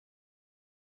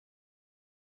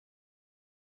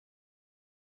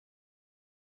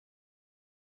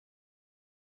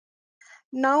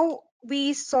Now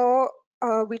we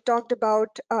talked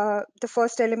about the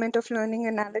first element of learning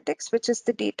analytics, which is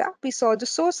the data. We saw the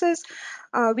sources.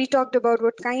 We talked about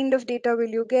what kind of data will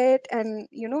you get, and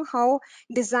how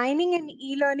designing an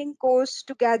e-learning course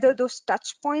to gather those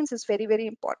touch points is very, very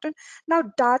important. Now,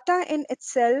 data in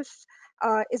itself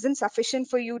isn't sufficient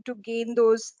for you to gain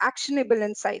those actionable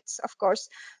insights, of course.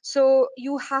 So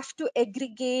you have to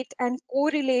aggregate and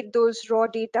correlate those raw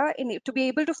data to be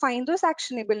able to find those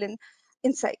actionable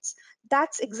insights.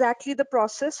 That's exactly the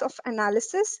process of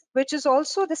analysis, which is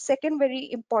also the second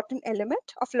very important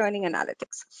element of learning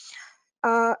analytics.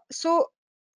 So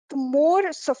the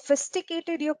more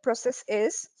sophisticated your process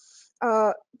is,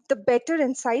 the better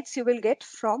insights you will get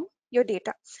from your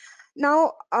data.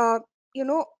 Now,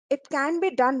 it can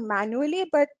be done manually,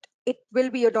 but it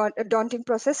will be a daunting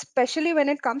process, especially when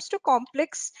it comes to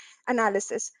complex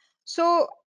analysis. So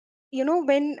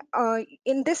when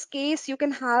in this case you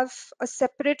can have a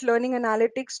separate learning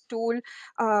analytics tool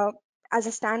as a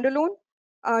standalone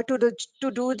to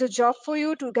do the job for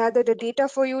you, to gather the data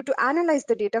for you, to analyze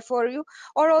the data for you.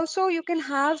 Or also you can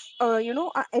have an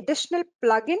additional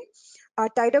plugin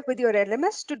tied up with your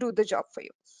LMS to do the job for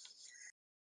you.